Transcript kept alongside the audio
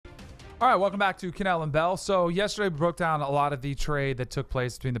All right, welcome back to Kanell and Bell. So yesterday we broke down a lot of the trade that took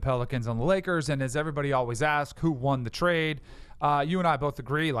place between the Pelicans and the Lakers, and as everybody always asks, who won the trade? You and I both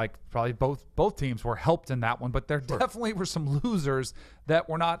agree, like probably both teams were helped in that one, but there definitely were some losers that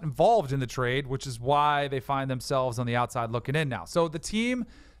were not involved in the trade, which is why they find themselves on the outside looking in now. So the team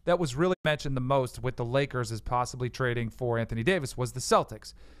that was really mentioned the most with the Lakers as possibly trading for Anthony Davis was the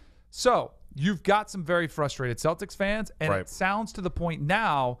Celtics. So you've got some very frustrated Celtics fans, and it sounds to the point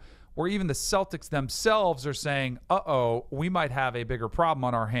now where even the Celtics themselves are saying, we might have a bigger problem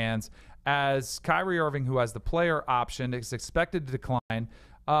on our hands, as Kyrie Irving, who has the player option, is expected to decline.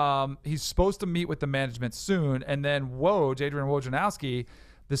 He's supposed to meet with the management soon. And then Adrian Wojnarowski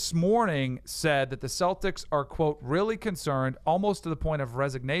this morning said that the Celtics are, quote, really concerned, almost to the point of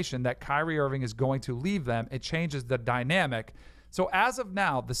resignation, that Kyrie Irving is going to leave them. It changes the dynamic. So as of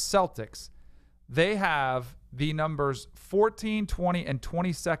now, the Celtics, they have the numbers 14, 20, and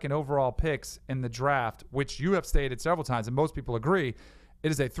 22nd overall picks in the draft, which you have stated several times, and most people agree.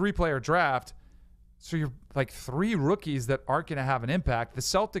 It is a three-player draft, so you're like three rookies that aren't going to have an impact. The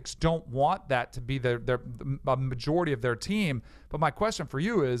Celtics don't want that to be a majority of their team. But my question for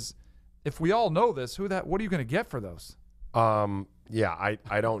you is, if we all know this, what are you going to get for those?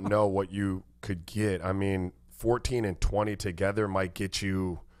 I don't know what you could get. I mean, 14 and 20 together might get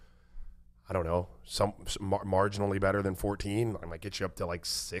you, I don't know, some marginally better than 14. I might get you up to like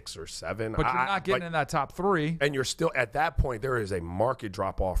 6 or 7. But you're not getting in that top 3. And you're still, at that point, there is a market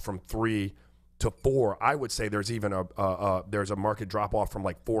drop-off from 3 to 4. I would say there's even there's a market drop-off from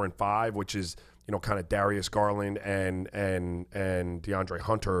like 4 and 5, which is, kind of Darius Garland and DeAndre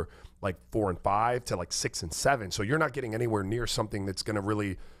Hunter, like 4 and 5 to like 6 and 7. So you're not getting anywhere near something that's going to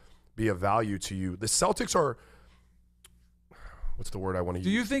really be of value to you. The Celtics are, what's the word I want to use?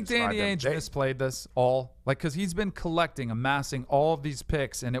 Do you think Danny Ainge misplayed this all? Like, because he's been amassing all of these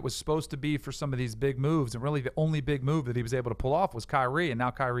picks, and it was supposed to be for some of these big moves, and really the only big move that he was able to pull off was Kyrie, and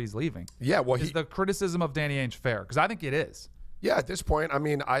now Kyrie's leaving. Yeah, well, is the criticism of Danny Ainge fair? Because I think it is. Yeah, at this point, I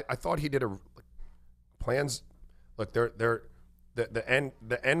mean, I thought he did plans. Look, the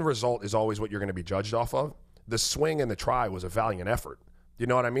end result is always what you're going to be judged off of. The swing and the try was a valiant effort. You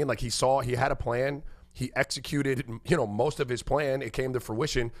know what I mean? Like, he had a plan. He executed, most of his plan. It came to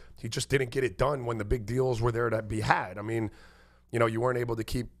fruition. He just didn't get it done when the big deals were there to be had. I mean, you weren't able to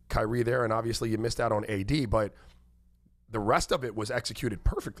keep Kyrie there, and obviously you missed out on AD, but the rest of it was executed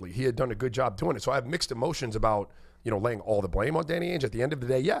perfectly. He had done a good job doing it. So I have mixed emotions about, laying all the blame on Danny Ainge. At the end of the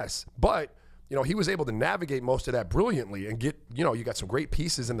day, yes. But, he was able to navigate most of that brilliantly and get, you got some great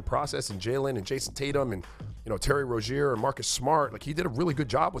pieces in the process, and Jalen and Jason Tatum and, Terry Rozier and Marcus Smart. Like, he did a really good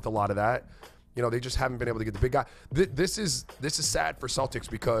job with a lot of that. They just haven't been able to get the big guy. This is sad for Celtics,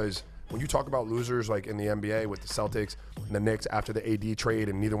 because when you talk about losers like in the NBA with the Celtics and the Knicks after the AD trade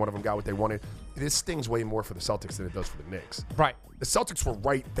and neither one of them got what they wanted, this stings way more for the Celtics than it does for the Knicks. Right. The Celtics were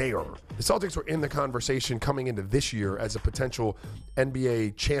right there. The Celtics were in the conversation coming into this year as a potential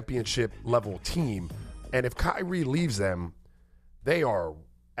NBA championship level team. And if Kyrie leaves them, they are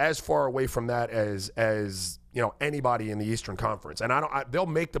as far away from that as anybody in the Eastern Conference. And they'll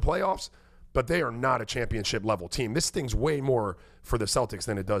make the playoffs, but they are not a championship level team. This thing's way more for the Celtics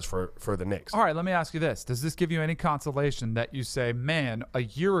than it does for the Knicks. All right, let me ask you this. Does this give you any consolation that you say, man, a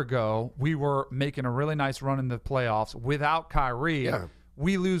year ago we were making a really nice run in the playoffs without Kyrie? Yeah.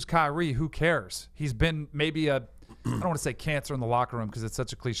 We lose Kyrie. Who cares? He's been maybe I don't want to say cancer in the locker room because it's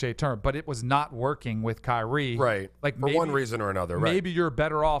such a cliche term, but it was not working with Kyrie. Right. Like for one reason or another. Right. Maybe you're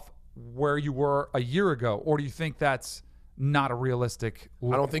better off where you were a year ago, or do you think that's not a realistic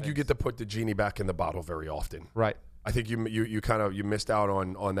look? I don't think you get to put the genie back in the bottle very often. Right. I think you missed out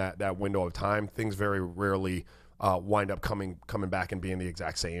on that window of time. Things very rarely wind up coming back and being the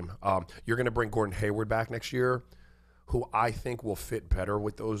exact same. You're going to bring Gordon Hayward back next year, who I think will fit better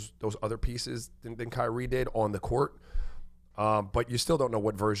with those other pieces than Kyrie did on the court. But you still don't know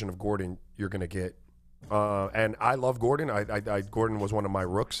what version of Gordon you're going to get. And I love Gordon. Gordon was one of my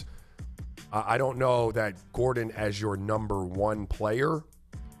rooks. I don't know that Gordon as your number one player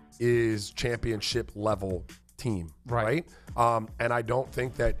is championship level team, right? And I don't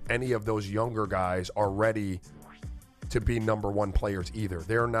think that any of those younger guys are ready to be number one players either.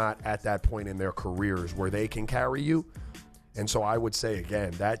 They're not at that point in their careers where they can carry you. And so I would say,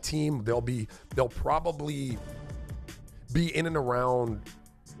 again, that team, they'll probably be in and around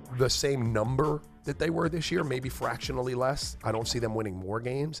the same number that they were this year, maybe fractionally less. I don't see them winning more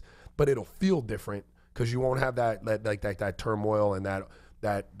games, but it'll feel different because you won't have that turmoil and that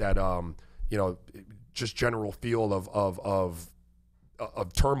just general feel of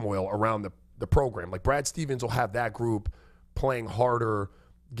turmoil around the program. Like Brad Stevens will have that group playing harder,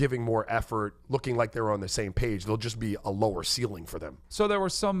 giving more effort, looking like they're on the same page. There'll just be a lower ceiling for them. So there were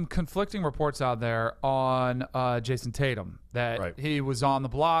some conflicting reports out there on Jason Tatum that he was on the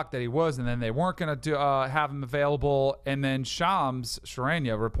block, that he was, and then they weren't going to have him available. And then Shams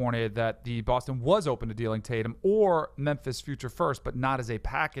Charania reported that the Boston was open to dealing Tatum or Memphis future first, but not as a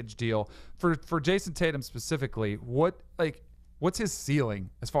package deal. For Jason Tatum specifically, what's his ceiling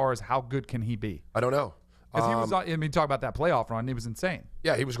as far as how good can he be? I don't know. Because he was, talk about that playoff run, he was insane.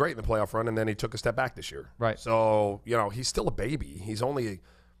 Yeah, he was great in the playoff run, and then he took a step back this year. Right. So, he's still a baby. He's only,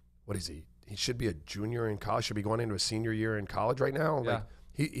 what is he? He should be a junior in college, should be going into a senior year in college right now. Yeah.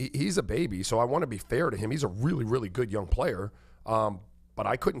 Like, he's a baby, so I want to be fair to him. He's a really, really good young player. But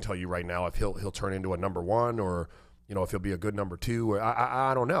I couldn't tell you right now if he'll turn into a number one or, if he'll be a good number two.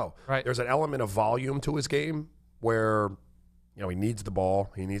 I don't know. Right. There's an element of volume to his game where, he needs the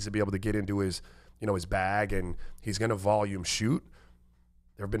ball. He needs to be able to get into his bag, and he's going to volume shoot.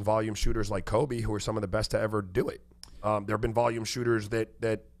 There have been volume shooters like Kobe who are some of the best to ever do it. There have been volume shooters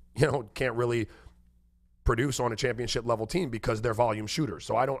that can't really produce on a championship level team because they're volume shooters.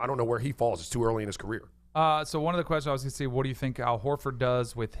 So I don't know where he falls. It's too early in his career. So one of the questions I was going to say, what do you think Al Horford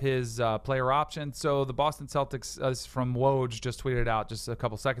does with his player option? So the Boston Celtics, this from Woj, just tweeted out just a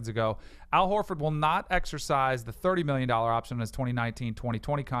couple seconds ago. Al Horford will not exercise the $30 million option on his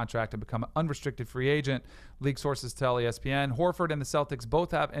 2019-2020 contract and become an unrestricted free agent. League sources tell ESPN. Horford and the Celtics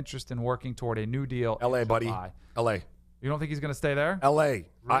both have interest in working toward a new deal. L.A., buddy. L.A. You don't think he's going to stay there? L.A.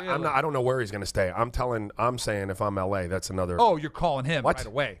 Really? I don't know where he's going to stay. I'm saying if I'm L.A., that's another. Oh, you're calling him What? right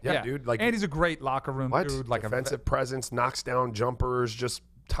away. Yeah, dude. And he's a great locker room dude. Like defensive presence, knocks down jumpers, just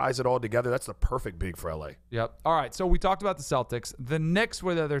ties it all together. That's the perfect big for L.A. Yep. All right, so we talked about the Celtics. The Knicks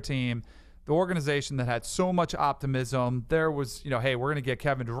were the other team, the organization that had so much optimism. There was, hey, we're going to get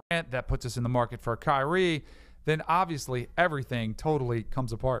Kevin Durant. That puts us in the market for Kyrie. Then obviously everything totally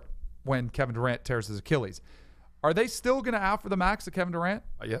comes apart when Kevin Durant tears his Achilles. Are they still going to offer the max to Kevin Durant?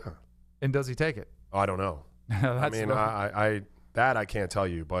 Yeah. And does he take it? I don't know. I can't tell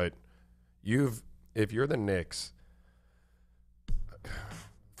you, but if you're the Knicks,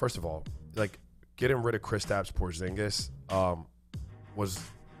 first of all, getting rid of Kristaps Porzingis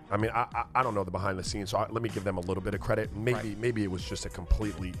I don't know the behind the scenes, so let me give them a little bit of credit. Maybe it was just a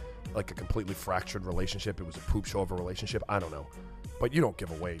completely fractured relationship. It was a poop show of a relationship. I don't know. But you don't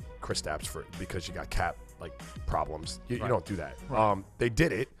give away Kristaps because you got cap problems. You don't do that. Right. They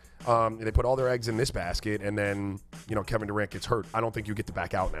did it. They put all their eggs in this basket, and then Kevin Durant gets hurt. I don't think you get to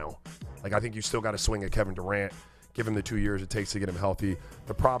back out now. I think you still got to swing at Kevin Durant. Give him the 2 years it takes to get him healthy.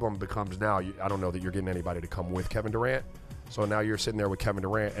 The problem becomes now, I don't know that you're getting anybody to come with Kevin Durant. So now you're sitting there with Kevin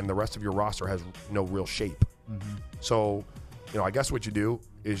Durant, and the rest of your roster has no real shape. Mm-hmm. So, I guess what you do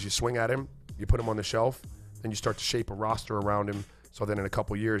is you swing at him, you put him on the shelf, then you start to shape a roster around him. So then in a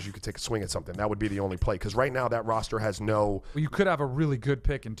couple years, you could take a swing at something. That would be the only play. Because right now, that roster has no... Well, you could have a really good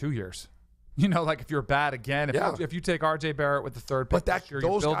pick in 2 years. If you're bad again. If you take R.J. Barrett with the third pick but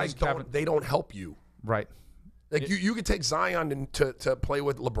those guys don't help you. Right. You could take Zion to play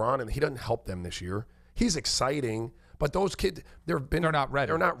with LeBron, and he doesn't help them this year. He's exciting, but those kids, they're not ready.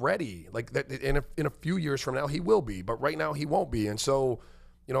 They're not ready. In a few years from now, he will be. But right now, he won't be. And so...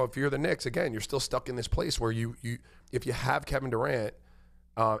 if you're the Knicks, again, you're still stuck in this place where if you have Kevin Durant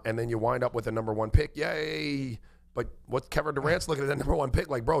and then you wind up with a number one pick, yay. But what Kevin Durant's looking at that number one pick,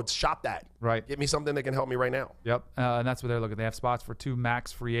 bro, shop that. Right. Get me something that can help me right now. Yep. And that's what they're looking. They have spots for 2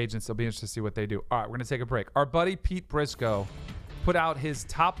 max free agents. They'll be interested to see what they do. All right, we're going to take a break. Our buddy Pete Briscoe put out his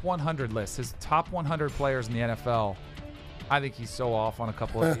top 100 list, his top 100 players in the NFL. I think he's so off on a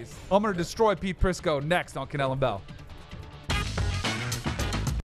couple of these. I'm going to destroy Pete Briscoe next on Kanell and Bell.